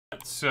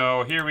right,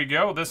 so here we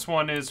go. This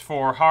one is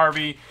for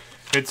Harvey.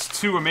 It's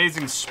 2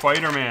 Amazing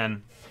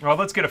Spider-Man. Well,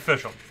 let's get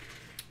official.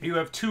 You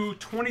have 2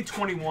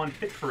 2021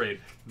 Hit Parade,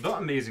 The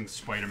Amazing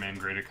Spider-Man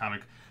Graded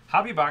Comic,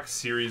 Hobby Box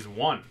Series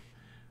 1.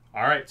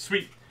 All right,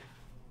 sweet.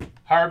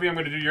 Harvey, I'm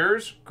going to do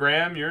yours.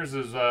 Graham, yours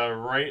is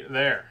right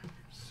there.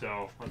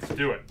 So let's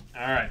do it.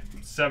 All right,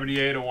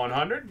 78 of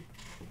 100.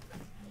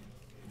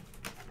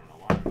 I don't know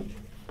why I'm trying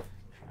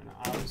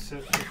to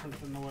opposite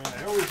different than the way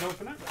I always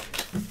open it.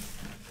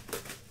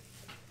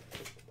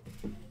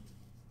 Come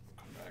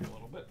back a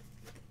little bit.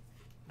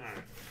 All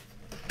right.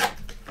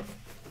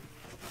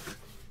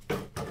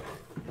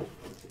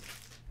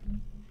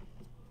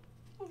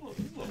 A little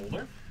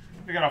older.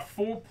 We got a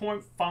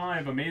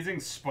 4.5 Amazing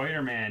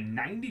Spider-Man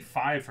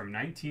 95 from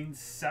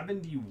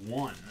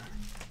 1971.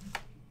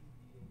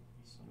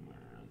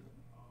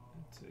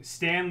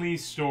 Stan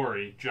Lee's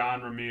story. John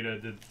Romita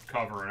did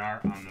cover and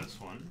art on this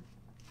one.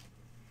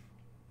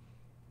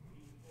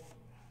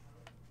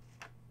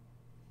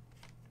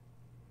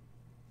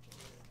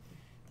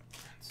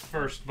 It's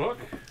first book.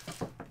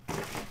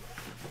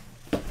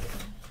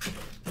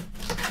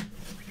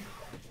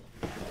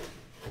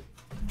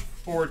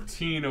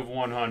 $14 of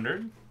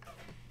 100.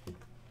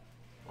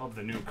 Love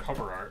the new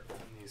cover art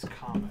in these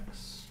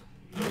comics.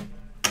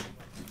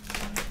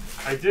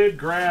 I did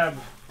grab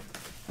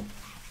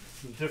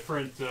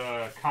different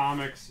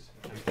comics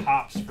and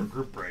pops for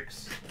group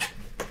breaks.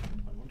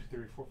 1, 2,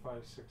 3, 4,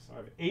 5, 6,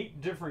 7,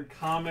 8 different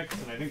comics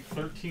and I think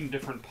 13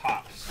 different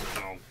pops.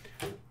 So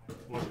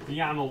be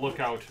on the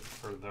lookout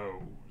for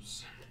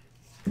those.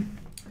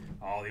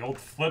 Oh, the old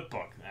flip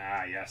book.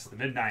 Ah, yes, the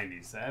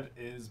mid-90s. That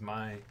is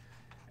my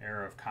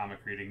era of comic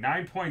reading.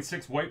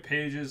 9.6 white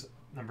pages,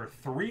 number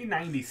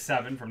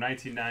 397 from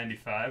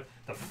 1995.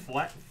 The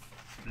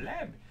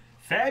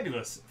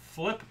fabulous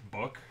flip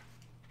book.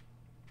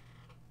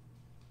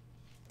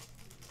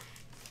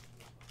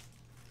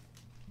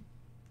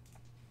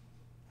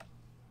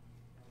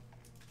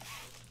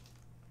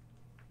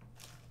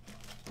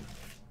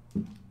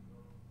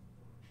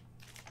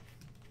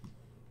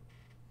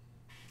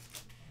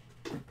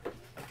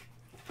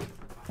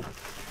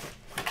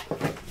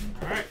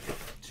 All right,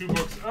 2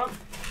 books up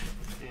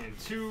and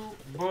 2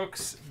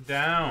 books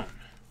down.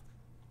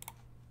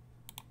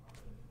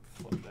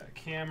 Flip that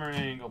camera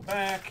angle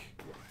back.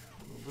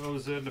 Move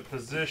those into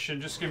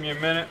position. Just give me a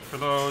minute for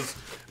those.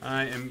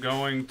 I am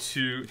going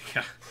to,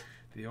 yeah,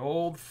 the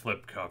old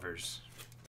flip covers.